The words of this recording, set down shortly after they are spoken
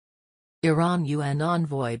Iran UN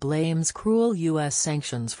envoy blames cruel U.S.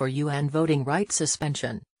 sanctions for UN voting rights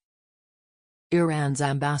suspension. Iran's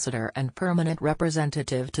ambassador and permanent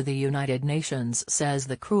representative to the United Nations says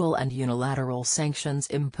the cruel and unilateral sanctions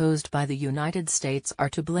imposed by the United States are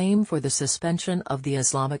to blame for the suspension of the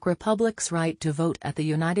Islamic Republic's right to vote at the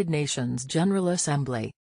United Nations General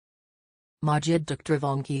Assembly. Majid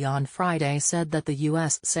Takhtavanchi on Friday said that the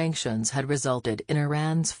U.S. sanctions had resulted in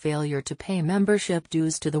Iran's failure to pay membership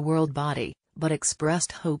dues to the world body, but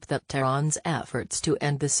expressed hope that Tehran's efforts to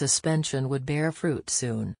end the suspension would bear fruit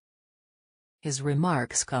soon. His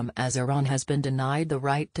remarks come as Iran has been denied the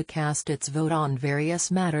right to cast its vote on various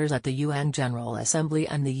matters at the UN General Assembly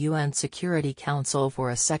and the UN Security Council for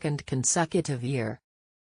a second consecutive year.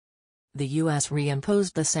 The U.S.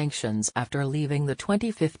 reimposed the sanctions after leaving the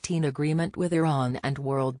 2015 agreement with Iran and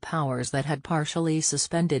world powers that had partially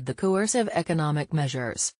suspended the coercive economic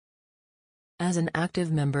measures. As an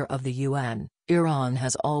active member of the UN, Iran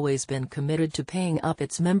has always been committed to paying up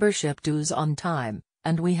its membership dues on time,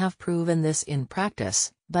 and we have proven this in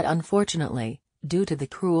practice, but unfortunately, due to the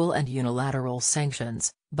cruel and unilateral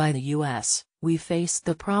sanctions by the U.S., we face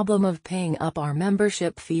the problem of paying up our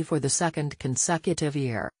membership fee for the second consecutive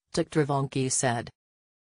year, Takhtavanchi said.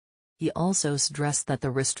 He also stressed that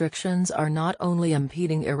the restrictions are not only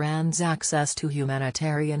impeding Iran's access to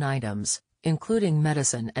humanitarian items, including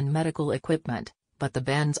medicine and medical equipment, but the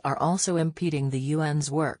bans are also impeding the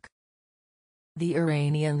UN's work. The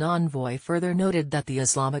Iranian envoy further noted that the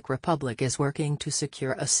Islamic Republic is working to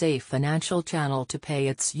secure a safe financial channel to pay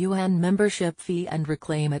its UN membership fee and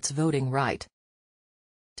reclaim its voting right.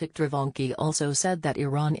 Takhtavanchi also said that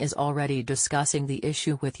Iran is already discussing the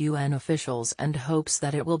issue with UN officials and hopes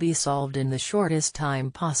that it will be solved in the shortest time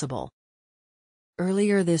possible.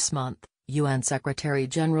 Earlier this month, UN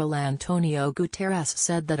Secretary-General Antonio Guterres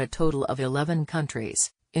said that a total of 11 countries,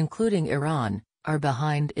 including Iran, are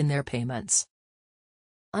behind in their payments.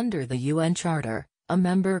 Under the UN Charter, a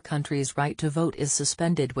member country's right to vote is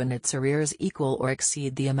suspended when its arrears equal or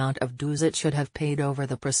exceed the amount of dues it should have paid over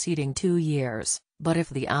the preceding 2 years, but if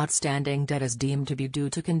the outstanding debt is deemed to be due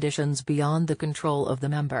to conditions beyond the control of the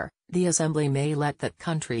member, the Assembly may let that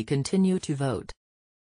country continue to vote.